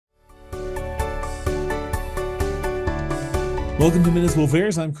Welcome to Municipal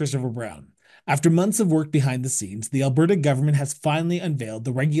Affairs. I'm Christopher Brown. After months of work behind the scenes, the Alberta government has finally unveiled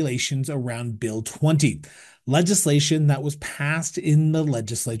the regulations around Bill 20, legislation that was passed in the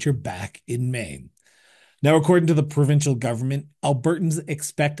legislature back in May. Now, according to the provincial government, Albertans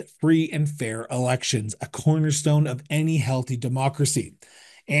expect free and fair elections, a cornerstone of any healthy democracy.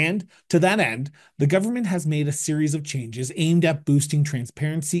 And to that end, the government has made a series of changes aimed at boosting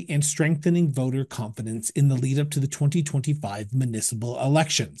transparency and strengthening voter confidence in the lead up to the 2025 municipal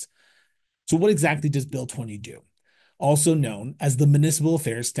elections. So, what exactly does Bill 20 do? Also known as the Municipal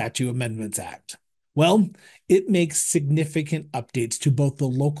Affairs Statute Amendments Act. Well, it makes significant updates to both the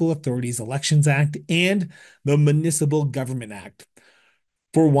Local Authorities Elections Act and the Municipal Government Act.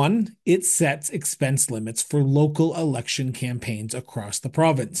 For one, it sets expense limits for local election campaigns across the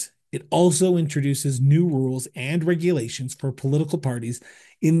province. It also introduces new rules and regulations for political parties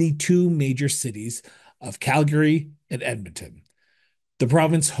in the two major cities of Calgary and Edmonton. The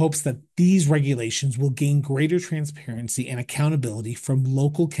province hopes that these regulations will gain greater transparency and accountability from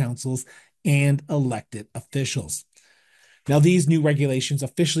local councils and elected officials. Now, these new regulations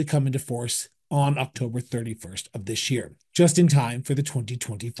officially come into force on October 31st of this year, just in time for the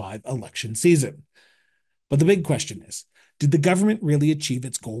 2025 election season. But the big question is, did the government really achieve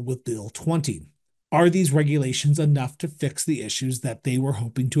its goal with Bill 20? Are these regulations enough to fix the issues that they were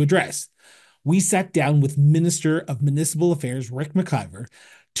hoping to address? We sat down with Minister of Municipal Affairs Rick McIver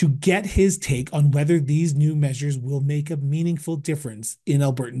to get his take on whether these new measures will make a meaningful difference in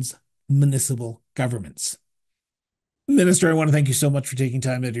Albertans' municipal governments. Minister, I want to thank you so much for taking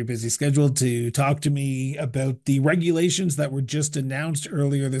time out of your busy schedule to talk to me about the regulations that were just announced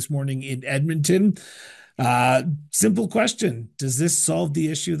earlier this morning in Edmonton. Simple question. Does this solve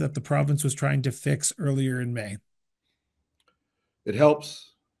the issue that the province was trying to fix earlier in May? It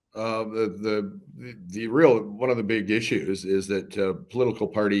helps. The real one of the big issues is that political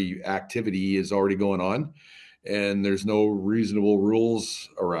party activity is already going on, and there's no reasonable rules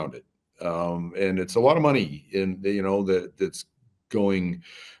around it. And it's a lot of money that's going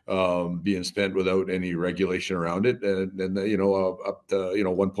being spent without any regulation around it, and up to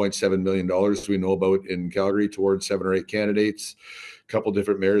 $1.7 million we know about in Calgary towards 7 or 8 candidates, a couple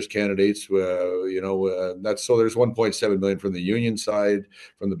different mayor's candidates. That's so there's 1.7 million from the union side.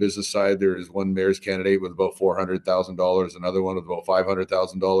 From the business side, there is one mayor's candidate with about $400,000, another one with about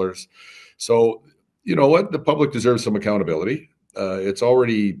 $500,000. So you know what, the public deserves some accountability. It's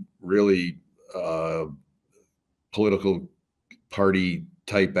already really political party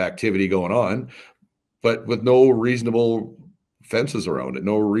type activity going on, but with no reasonable fences around it,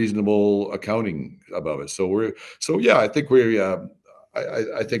 no reasonable accounting above it.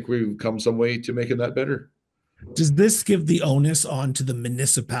 I think we've come some way to making that better. Does this give the onus on to the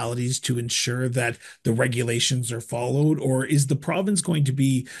municipalities to ensure that the regulations are followed, or is the province going to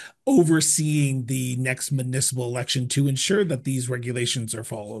be overseeing the next municipal election to ensure that these regulations are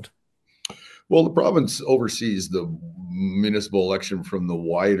followed? Well, the province oversees the municipal election from the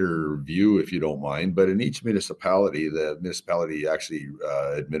wider view, if you don't mind. But in each municipality, the municipality actually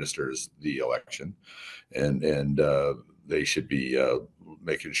administers the election, and they should be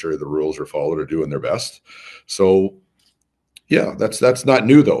making sure the rules are followed or doing their best. So, yeah, that's not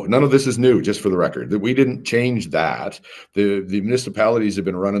new though. None of this is new. Just for the record, that we didn't change that. The municipalities have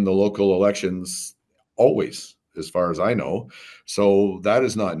been running the local elections always, as far as I know. So that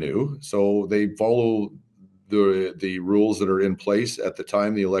is not new. So they follow the rules that are in place at the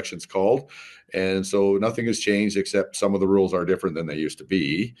time the election's called. And so nothing has changed except some of the rules are different than they used to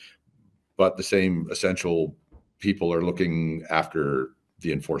be. But the same essential people are looking after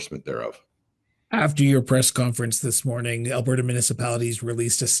the enforcement thereof. After your press conference this morning, Alberta municipalities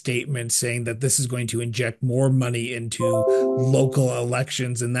released a statement saying that this is going to inject more money into local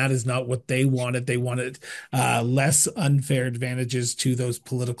elections, and that is not what they wanted. They wanted less unfair advantages to those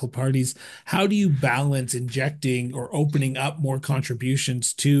political parties. How do you balance injecting or opening up more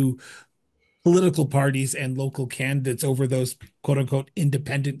contributions to political parties and local candidates over those quote unquote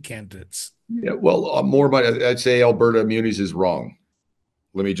independent candidates? Yeah, well, more money. I'd say Alberta Munis is wrong.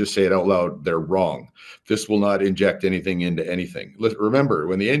 Let me just say it out loud. They're wrong. This will not inject anything into anything. Remember,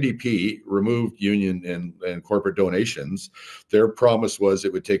 when the NDP removed union and corporate donations, their promise was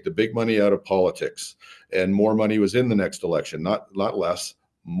it would take the big money out of politics, and more money was in the next election, not less,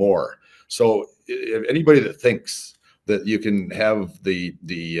 more. So if anybody that thinks that you can have the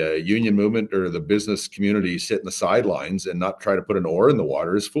union movement or the business community sit in the sidelines and not try to put an oar in the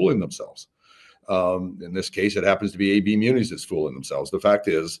water is fooling themselves. In this case, it happens to be AB Munis that's fooling themselves. The fact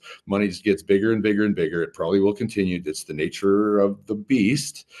is, money just gets bigger and bigger and bigger. It probably will continue. It's the nature of the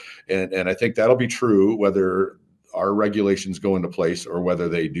beast. And I think that'll be true whether our regulations go into place or whether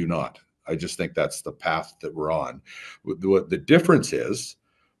they do not. I just think that's the path that we're on. What the difference is,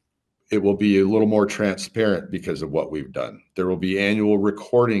 it will be a little more transparent because of what we've done. There will be annual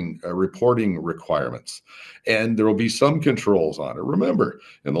reporting requirements, and there will be some controls on it. Remember,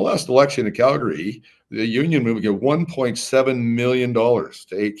 in the last election in Calgary, the union movement gave $1.7 million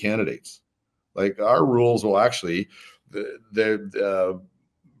to 8 candidates. Like, our rules will actually, it'll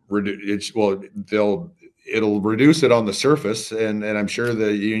reduce it on the surface, and I'm sure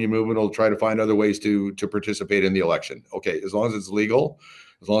the union movement will try to find other ways to participate in the election. Okay, as long as it's legal.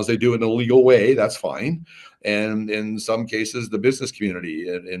 As long as they do it in a legal way, that's fine. And in some cases, the business community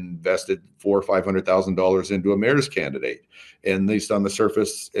invested $400,000 or $500,000 into a mayor's candidate, and at least on the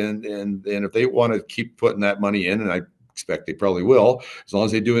surface. And if they want to keep putting that money in, and I expect they probably will, as long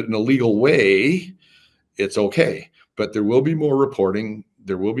as they do it in a legal way, it's okay. But there will be more reporting,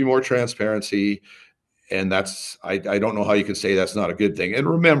 there will be more transparency. And that's, I don't know how you could say that's not a good thing. And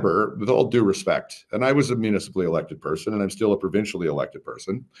remember, with all due respect, and I was a municipally elected person, and I'm still a provincially elected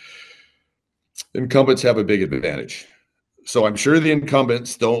person, incumbents have a big advantage. So I'm sure the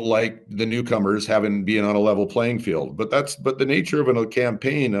incumbents don't like the newcomers being on a level playing field, but the nature of an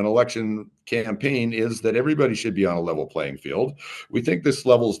election campaign is that everybody should be on a level playing field. We think this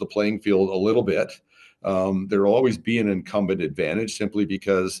levels the playing field a little bit. There will always be an incumbent advantage simply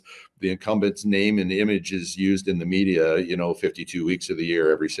because the incumbent's name and image is used in the media, 52 weeks of the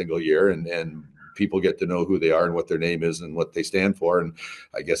year, every single year. And people get to know who they are and what their name is and what they stand for. And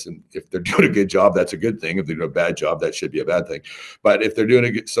I guess if they're doing a good job, that's a good thing. If they're doing a bad job, that should be a bad thing. But if they're doing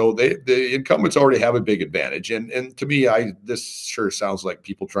a good, so the incumbents already have a big advantage. And to me, this sure sounds like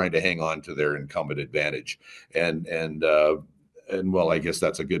people trying to hang on to their incumbent advantage. And well, I guess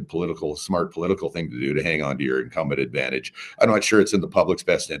that's a good smart political thing to do, to hang on to your incumbent advantage. I'm not sure it's in the public's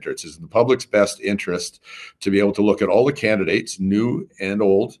best interest. It's in the public's best interest to be able to look at all the candidates, new and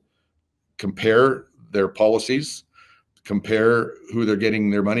old, compare their policies, compare who they're getting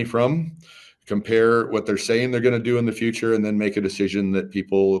their money from, compare what they're saying they're going to do in the future, and then make a decision that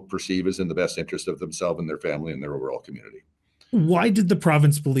people perceive as in the best interest of themselves and their family and their overall community. Why did the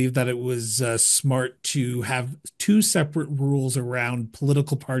province believe that it was smart to have two separate rules around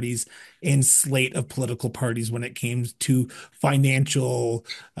political parties and slate of political parties when it came to financial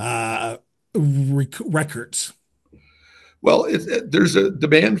records? Well, there's a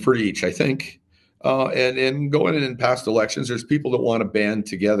demand for each, I think. And going in past elections, there's people that want to band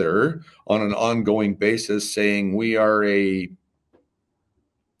together on an ongoing basis, saying we are a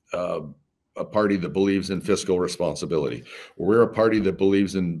party that believes in fiscal responsibility. We're a party that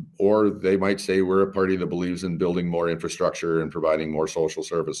believes in, or they might say we're a party that believes in building more infrastructure and providing more social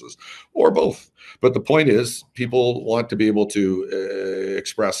services, or both. But the point is, people want to be able to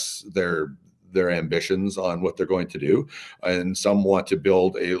express their ambitions on what they're going to do. And some want to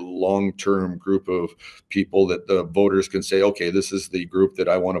build a long-term group of people that the voters can say, okay, this is the group that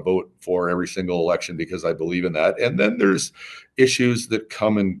I want to vote for every single election because I believe in that. And then there's issues that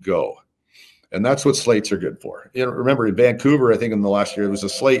come and go. And that's what slates are good for. Remember, in Vancouver, I think in the last year, it was a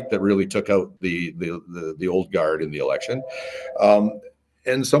slate that really took out the old guard in the election.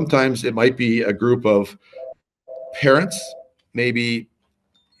 And sometimes it might be a group of parents, maybe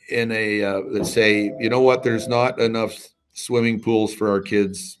in that say, you know what, there's not enough swimming pools for our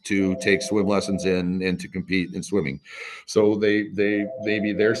kids to take swim lessons in and to compete in swimming. So they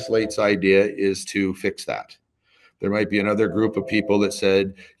maybe their slate's idea is to fix that. There might be another group of people that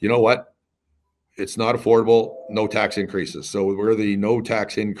said, you know what, it's not affordable, no tax increases. So we're the no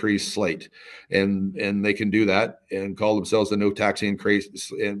tax increase slate, and they can do that and call themselves a no tax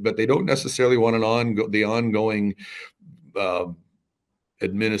increase, but they don't necessarily want the ongoing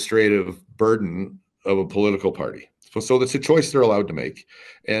administrative burden of a political party. So that's a choice they're allowed to make,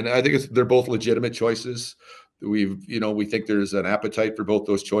 and I think they're both legitimate choices. We think there's an appetite for both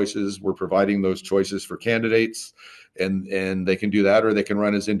those choices. We're providing those choices for candidates, and they can do that, or they can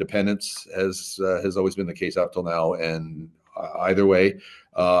run as independents, as has always been the case up till now. And either way,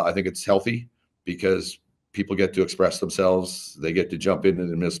 I think it's healthy because people get to express themselves. They get to jump into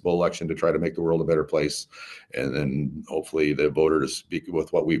the municipal election to try to make the world a better place. And then hopefully the voters,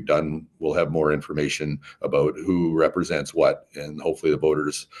 with what we've done, will have more information about who represents what. And hopefully the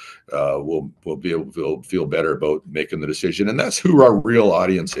voters will be able to feel better about making the decision. And that's who our real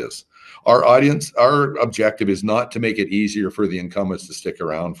audience is. Our objective is not to make it easier for the incumbents to stick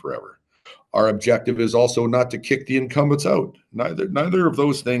around forever. Our objective is also not to kick the incumbents out. Neither of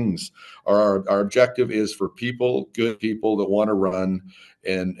those things are our objective. Is for good people that want to run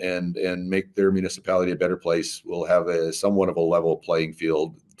and make their municipality a better place. We'll have somewhat of a level playing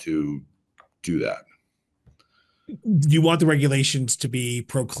field to do that. You want the regulations to be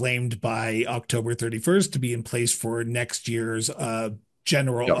proclaimed by October 31st to be in place for next year's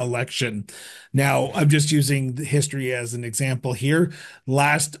general Yep. election. Now, I'm just using the history as an example here.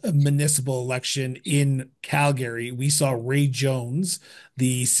 Last municipal election in Calgary, we saw Ray Jones,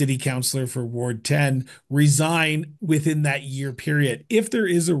 the city councillor for Ward 10, resign within that year period. If there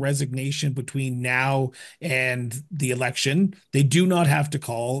is a resignation between now and the election, they do not have to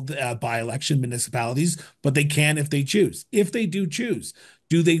call by-election municipalities, but they can if they choose. If they do choose,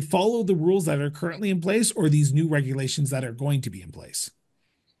 do they follow the rules that are currently in place or these new regulations that are going to be in place?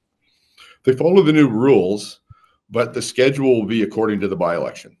 They follow the new rules, but the schedule will be according to the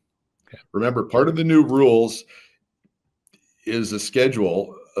by-election. Okay. Remember, part of the new rules is a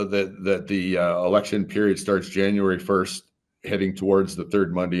schedule that the election period starts January 1st, heading towards the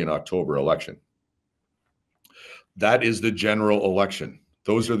third Monday in October election. That is the general election.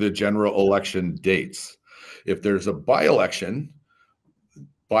 Those are the general election dates. If there's a by-election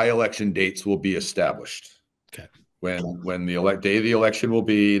dates will be established. Okay. When the day of the election will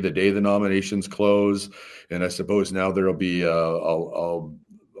be, the day the nominations close, and I suppose now there'll be a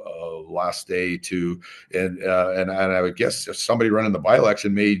last day to, and I would guess if somebody running the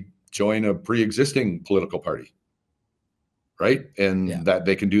by-election may join a pre-existing political party, right? Yeah. And that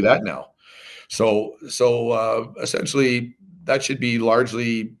they can do that now. So essentially, that should be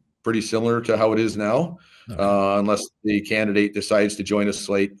largely pretty similar to how it is now, Okay. unless the candidate decides to join a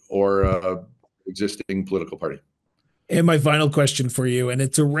slate or existing political party. And my final question for you, and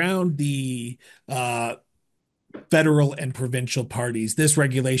it's around the uh, federal and provincial parties. This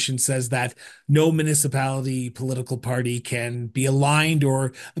regulation says that no municipality political party can be aligned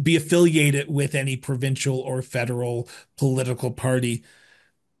or be affiliated with any provincial or federal political party.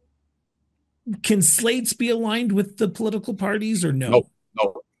 Can slates be aligned with the political parties or No,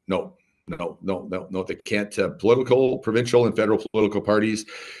 no? no, no, no. They can't. Political, provincial, and federal political parties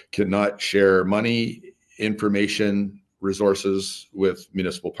cannot share money, information, resources with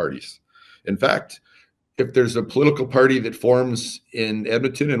municipal parties. In fact, if there's a political party that forms in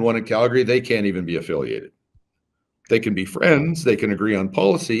Edmonton and one in Calgary, they can't even be affiliated. They can be friends, they can agree on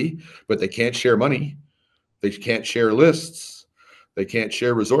policy, but they can't share money. They can't share lists. They can't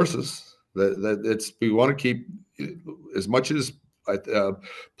share resources. It's we want to keep as much as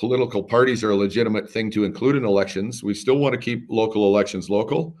political parties are a legitimate thing to include in elections. We still want to keep local elections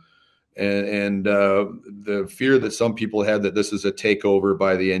local, and the fear that some people had that this is a takeover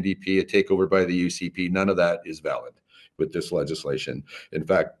by the NDP, a takeover by the UCP, none of that is valid with this legislation. In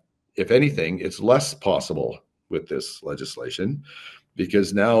fact, if anything, it's less possible with this legislation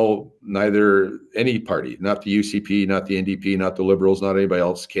because now neither any party, not the UCP, not the NDP, not the Liberals, not anybody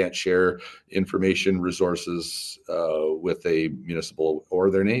else, can't share information, resources with a municipal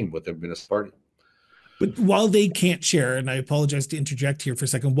or their name with a municipal party. But while they can't share, and I apologize to interject here for a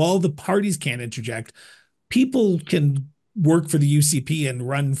second, while the parties can't interject, people can work for the UCP and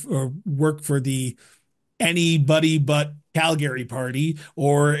run or work for the anybody but Calgary party,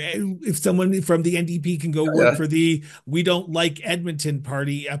 or if someone from the NDP can go work Yeah, for the we don't like Edmonton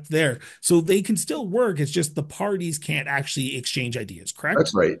party up there. So they can still work. It's just the parties can't actually exchange ideas, correct?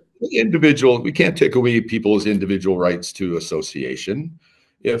 that's right. Individual, we can't take away people's individual rights to association.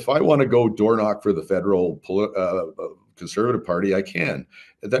 If I want to go door knock for the federal Conservative Party, I can.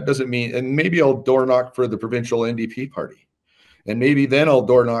 That doesn't mean, and maybe I'll door knock for the provincial NDP party. And maybe then I'll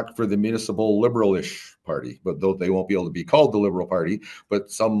door knock for the municipal liberal-ish party, but though they won't be able to be called the Liberal Party,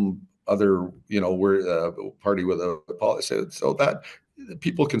 but some other, we're party with a policy. So that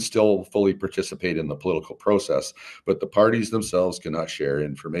people can still fully participate in the political process, but the parties themselves cannot share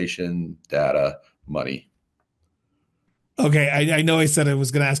information, data, money. Okay, I know I said I was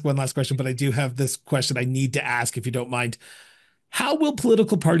going to ask one last question, but I do have this question I need to ask if you don't mind. How will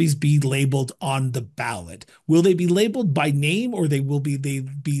political parties be labeled on the ballot? Will they be labeled by name or they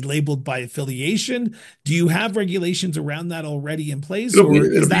be labeled by affiliation? Do you have regulations around that already in place, or is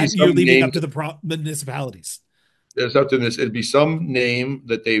It'll be that you're some leaving up names. to the municipalities? It's up to this. It'd be some name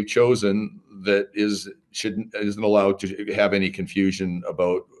that they've chosen that isn't allowed to have any confusion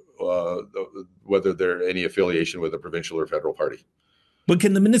about uh, whether there any affiliation with a provincial or federal party. But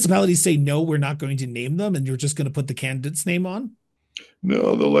can the municipalities say no, we're not going to name them, and you're just going to put the candidate's name on?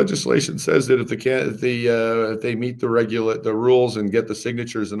 No, the legislation says that if they meet the rules and get the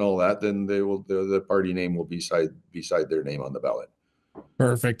signatures and all that, then the party name will be beside their name on the ballot.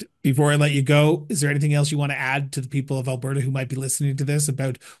 Perfect. Before I let you go, is there anything else you want to add to the people of Alberta who might be listening to this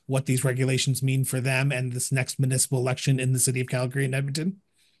about what these regulations mean for them and this next municipal election in the city of Calgary and Edmonton?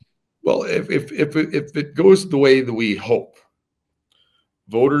 Well, if it goes the way that we hope,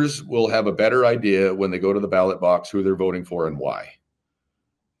 voters will have a better idea when they go to the ballot box who they're voting for and why.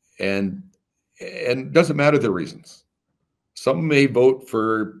 And it doesn't matter the reasons. Some may vote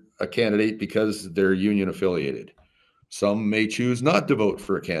for a candidate because they're union affiliated. Some may choose not to vote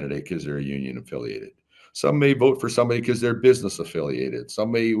for a candidate because they're union affiliated. Some may vote for somebody because they're business affiliated.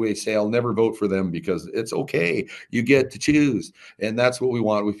 Some may say, I'll never vote for them because it's okay. You get to choose. And that's what we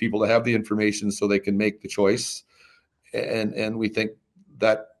want with people to have the information so they can make the choice. And we think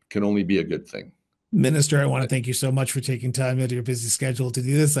that can only be a good thing. Minister, I want to thank you so much for taking time out of your busy schedule to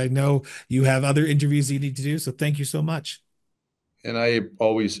do this. I know you have other interviews you need to do, so thank you so much. And I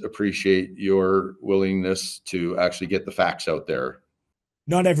always appreciate your willingness to actually get the facts out there.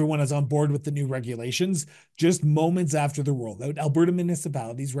 Not everyone is on board with the new regulations. Just moments after the rollout, Alberta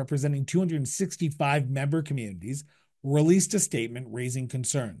municipalities representing 265 member communities released a statement raising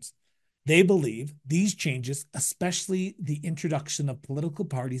concerns. They believe these changes, especially the introduction of political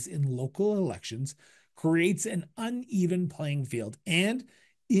parties in local elections, creates an uneven playing field and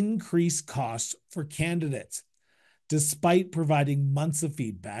increased costs for candidates. Despite providing months of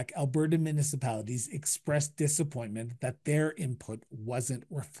feedback, Alberta municipalities expressed disappointment that their input wasn't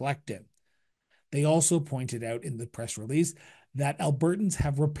reflected. They also pointed out in the press release that Albertans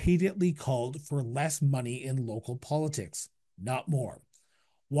have repeatedly called for less money in local politics, not more.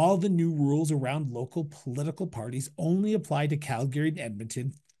 While the new rules around local political parties only apply to Calgary and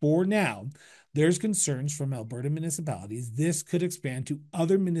Edmonton for now, there's concerns from Alberta municipalities this could expand to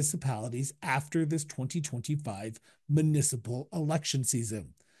other municipalities after this 2025 municipal election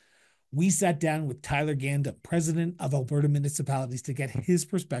season. We sat down with Tyler Gandam, president of Alberta Municipalities, to get his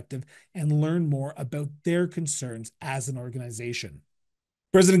perspective and learn more about their concerns as an organization.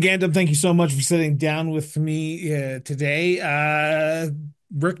 President Gandam, thank you so much for sitting down with me today.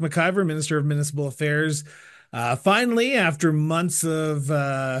 Rick McIver, Minister of Municipal Affairs, finally, after months of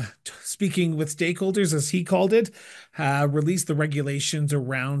speaking with stakeholders, as he called it, released the regulations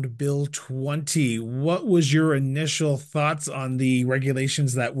around Bill 20. What was your initial thoughts on the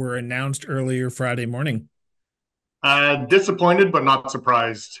regulations that were announced earlier Friday morning? Disappointed, but not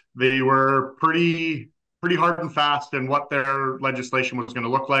surprised. They were pretty hard and fast in what their legislation was going to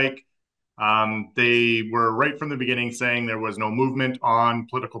look like. They were right from the beginning saying there was no movement on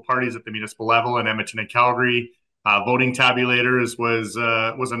political parties at the municipal level in Edmonton and Calgary. Voting tabulators was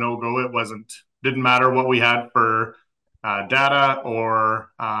a no-go. It didn't matter what we had for data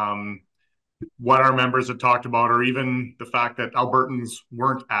or what our members had talked about, or even the fact that Albertans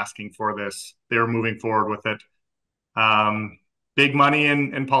weren't asking for this. They were moving forward with it. Big money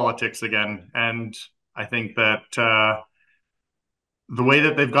in politics again, and I think that the way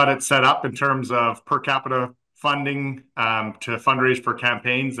that they've got it set up in terms of per capita funding to fundraise for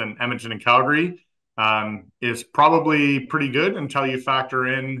campaigns in Edmonton and Calgary is probably pretty good until you factor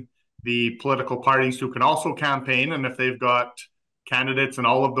in the political parties who can also campaign. And if they've got candidates in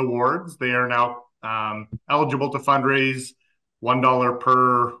all of the wards, they are now eligible to fundraise $1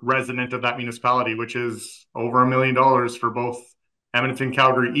 per resident of that municipality, which is over $1 million for both Edmonton and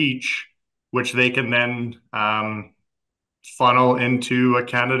Calgary each, which they can then funnel into a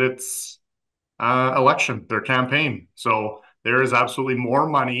candidate's election, their campaign. So there is absolutely more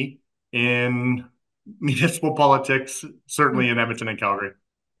money in municipal politics, certainly in Edmonton and Calgary.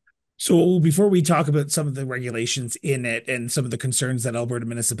 So before we talk about some of the regulations in it and some of the concerns that Alberta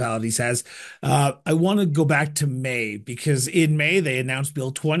municipalities has, I want to go back to May, because in May they announced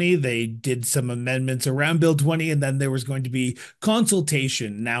Bill 20. They did some amendments around Bill 20, and then there was going to be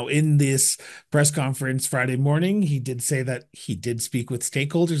consultation. Now, in this press conference Friday morning, he did say that he did speak with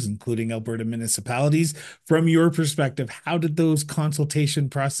stakeholders, including Alberta municipalities. From your perspective, how did those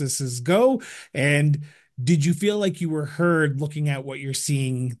consultation processes go? And did you feel like you were heard looking at what you're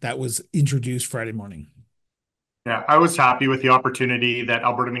seeing that was introduced Friday morning? Yeah, I was happy with the opportunity that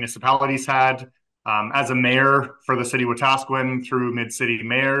Alberta municipalities had. As a mayor for the city of Wetaskiwin, through Mid-City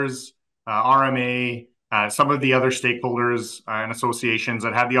Mayors, RMA, some of the other stakeholders and associations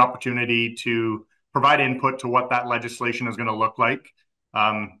that had the opportunity to provide input to what that legislation is going to look like.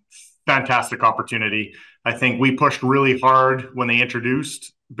 Fantastic opportunity. I think we pushed really hard when they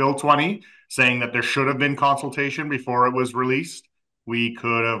introduced Bill 20, saying that there should have been consultation before it was released. We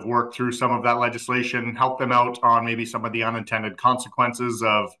could have worked through some of that legislation, helped them out on maybe some of the unintended consequences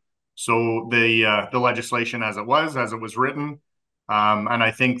of the legislation as it was written. And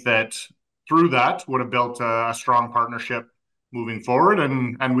I think that through that would have built a strong partnership moving forward.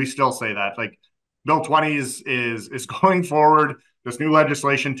 And we still say that, like, Bill 20 is going forward. This new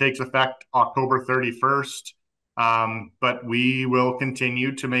legislation takes effect October 31st. But we will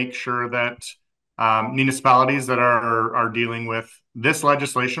continue to make sure that municipalities that are dealing with this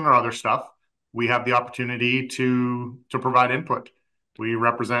legislation or other stuff, we have the opportunity to provide input. We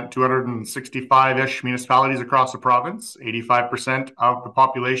represent 265-ish municipalities across the province, 85% of the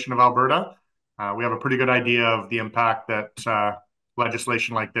population of Alberta. We have a pretty good idea of the impact that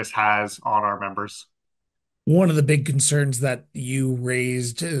legislation like this has on our members. One of the big concerns that you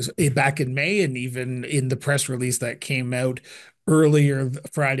raised back in May, and even in the press release that came out earlier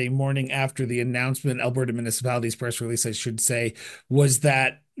Friday morning after the announcement, Alberta Municipalities press release, I should say, was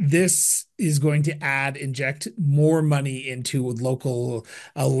that this is going to inject more money into local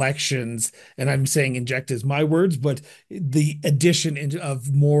elections. And I'm saying inject is my words, but the addition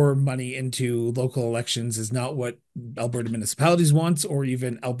of more money into local elections is not what Alberta municipalities wants or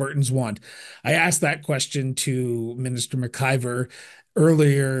even Albertans want. I asked that question to Minister McIver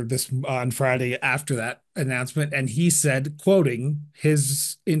earlier this on Friday after that announcement, and he said, quoting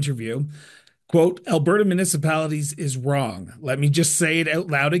his interview, quote, Alberta municipalities is wrong. Let me just say it out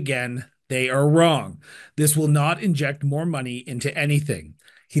loud again. They are wrong. This will not inject more money into anything.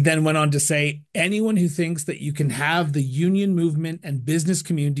 He then went on to say, anyone who thinks that you can have the union movement and business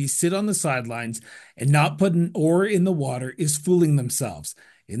community sit on the sidelines and not put an oar in the water is fooling themselves.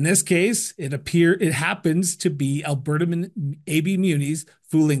 In this case, it happens to be Alberta AB munis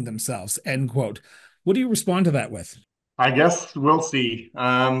fooling themselves, end quote. What do you respond to that with? I guess we'll see.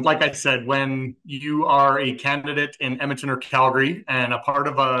 Like I said, when you are a candidate in Edmonton or Calgary and a part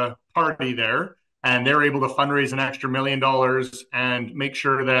of a party there, and they're able to fundraise an extra $1 million and make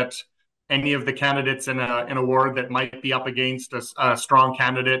sure that any of the candidates in a ward that might be up against a strong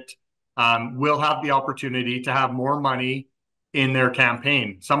candidate will have the opportunity to have more money in their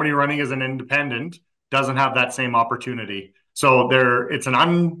campaign. Somebody running as an independent doesn't have that same opportunity. So it's an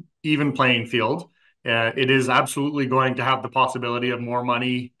uneven playing field. It is absolutely going to have the possibility of more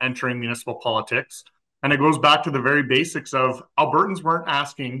money entering municipal politics. And it goes back to the very basics of Albertans weren't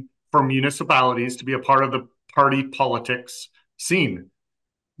asking for municipalities to be a part of the party politics scene.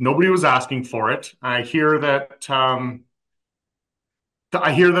 Nobody was asking for it. I hear that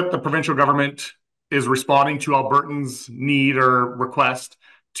the provincial government is responding to Albertans' need or request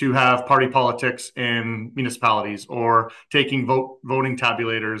to have party politics in municipalities or taking voting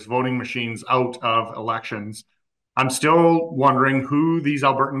tabulators, voting machines out of elections. I'm still wondering who these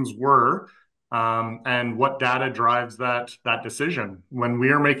Albertans were and what data drives that decision. When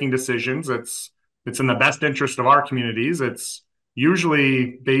we are making decisions, it's in the best interest of our communities. It's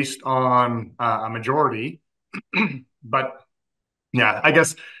usually based on a majority, but yeah, I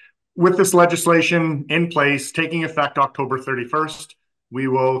guess with this legislation in place, taking effect October 31st, we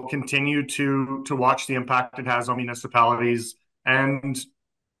will continue to watch the impact it has on municipalities and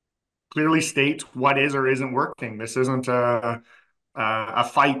clearly state what is or isn't working. This isn't a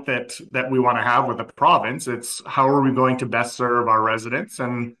fight that we want to have with the province. It's how are we going to best serve our residents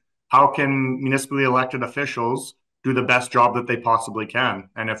and how can municipally elected officials do the best job that they possibly can.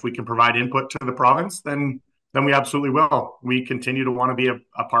 And if we can provide input to the province, then we absolutely will. We continue to want to be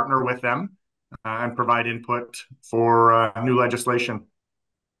a partner with them and provide input for new legislation.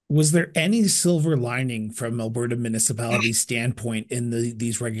 Was there any silver lining from Alberta municipality standpoint in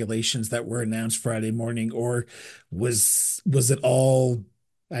these regulations that were announced Friday morning, or was it all,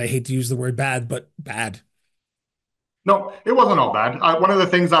 I hate to use the word bad, but bad? No, it wasn't all bad. One of the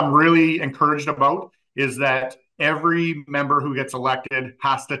things I'm really encouraged about is that every member who gets elected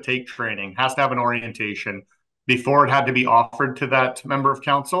has to take training, has to have an orientation before it had to be offered to that member of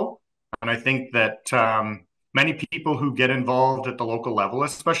council. And I think that many people who get involved at the local level,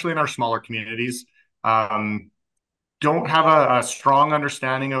 especially in our smaller communities, don't have a strong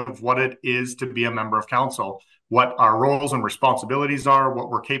understanding of what it is to be a member of council, what our roles and responsibilities are, what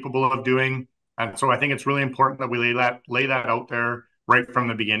we're capable of doing. And so I think it's really important that we lay that out there right from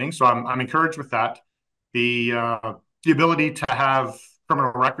the beginning. So I'm encouraged with that. The ability to have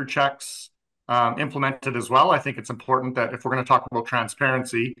criminal record checks implemented as well. I think it's important that if we're going to talk about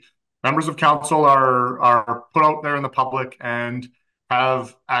transparency, members of council are put out there in the public and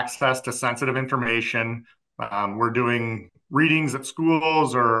have access to sensitive information. We're doing readings at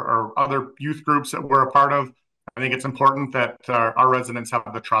schools or other youth groups that we're a part of. I think it's important that our residents have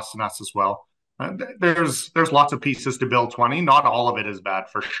the trust in us as well. There's lots of pieces to Bill 20. Not all of it is bad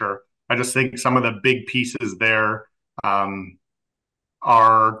for sure. I just think some of the big pieces there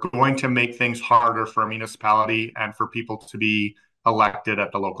are going to make things harder for a municipality and for people to be elected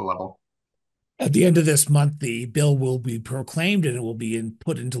at the local level. At the end of this month, the bill will be proclaimed and it will be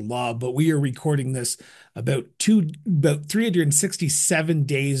put into law. But we are recording this about 367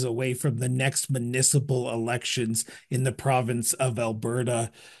 days away from the next municipal elections in the province of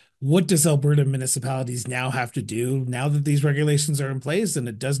Alberta. What does Alberta municipalities now have to do now that these regulations are in place and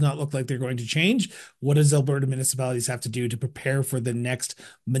it does not look like they're going to change? What does Alberta municipalities have to do to prepare for the next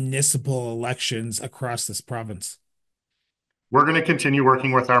municipal elections across this province? We're going to continue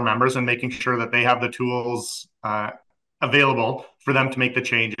working with our members and making sure that they have the tools available for them to make the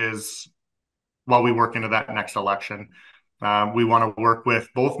changes while we work into that next election. We want to work with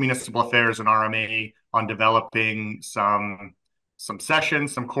both municipal affairs and RMA on developing some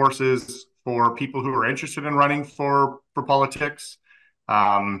sessions, some courses for people who are interested in running for politics,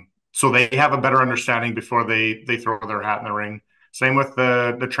 so they have a better understanding before they throw their hat in the ring. Same with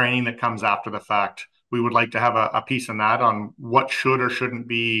the training that comes after the fact. We would like to have a piece in that on what should or shouldn't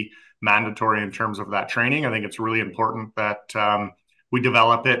be mandatory in terms of that training. I think it's really important that we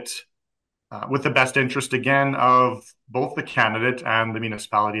develop it with the best interest, again, of both the candidate and the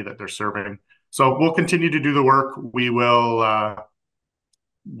municipality that they're serving. So we'll continue to do the work. We'll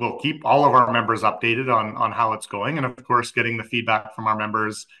keep all of our members updated on how it's going, and of course, getting the feedback from our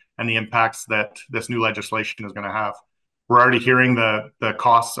members and the impacts that this new legislation is going to have. We're already hearing the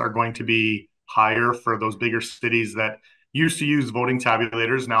costs are going to be higher for those bigger cities that used to use voting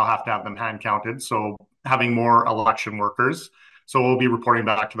tabulators, now have to have them hand counted. So having more election workers. So we'll be reporting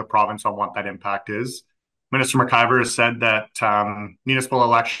back to the province on what that impact is. Minister McIver has said that municipal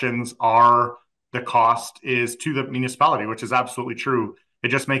elections are the cost is to the municipality, which is absolutely true. It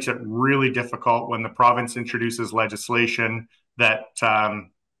just makes it really difficult when the province introduces legislation that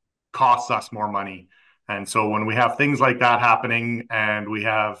costs us more money. And so when we have things like that happening and we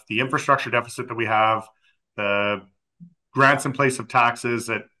have the infrastructure deficit that we have, the grants in place of taxes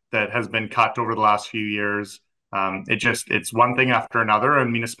that has been cut over the last few years, it's one thing after another,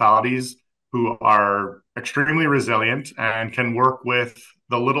 and municipalities who are extremely resilient and can work with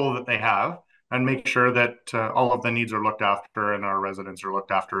the little that they have and make sure that all of the needs are looked after and our residents are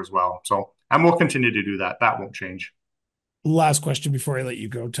looked after as well. So, and we'll continue to do that. That won't change. Last question before I let you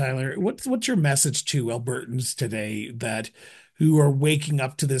go, Tyler. What's your message to Albertans today that who are waking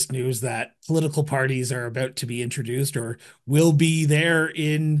up to this news that political parties are about to be introduced or will be there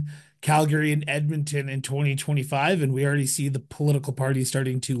in Calgary and Edmonton in 2025, and we already see the political parties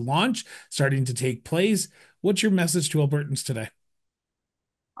starting to launch, starting to take place? What's your message to Albertans today?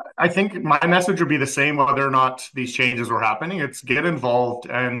 I think my message would be the same whether or not these changes were happening. It's get involved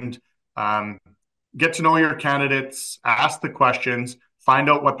and get to know your candidates, ask the questions, find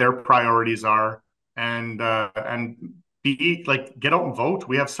out what their priorities are, and be like get out and vote.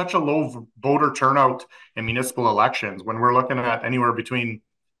 We have such a low voter turnout in municipal elections when we're looking at anywhere between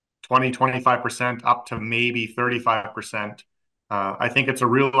 20-25% up to maybe 35%. I think it's a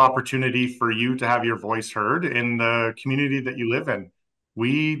real opportunity for you to have your voice heard in the community that you live in.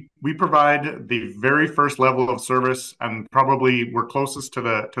 We provide the very first level of service, and probably we're closest to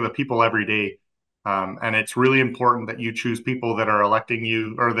the people every day. And it's really important that you choose people that are electing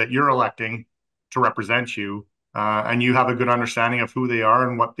you or that you're electing to represent you, and you have a good understanding of who they are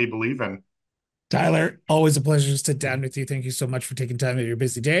and what they believe in. Tyler, always a pleasure to sit down with you. Thank you so much for taking time out of your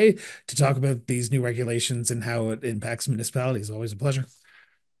busy day to talk about these new regulations and how it impacts municipalities. Always a pleasure.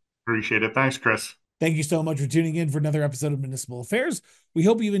 Appreciate it. Thanks, Chris. Thank you so much for tuning in for another episode of Municipal Affairs. We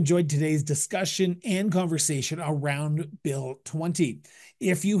hope you enjoyed today's discussion and conversation around Bill 20.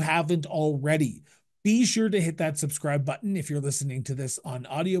 If you haven't already, be sure to hit that subscribe button if you're listening to this on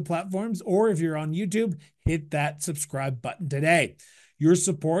audio platforms, or if you're on YouTube, hit that subscribe button today. Your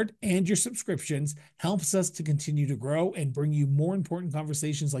support and your subscriptions helps us to continue to grow and bring you more important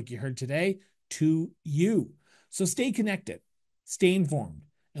conversations like you heard today to you. So stay connected, stay informed,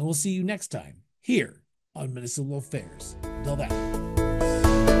 and we'll see you next time here on Municipal Affairs. Until then.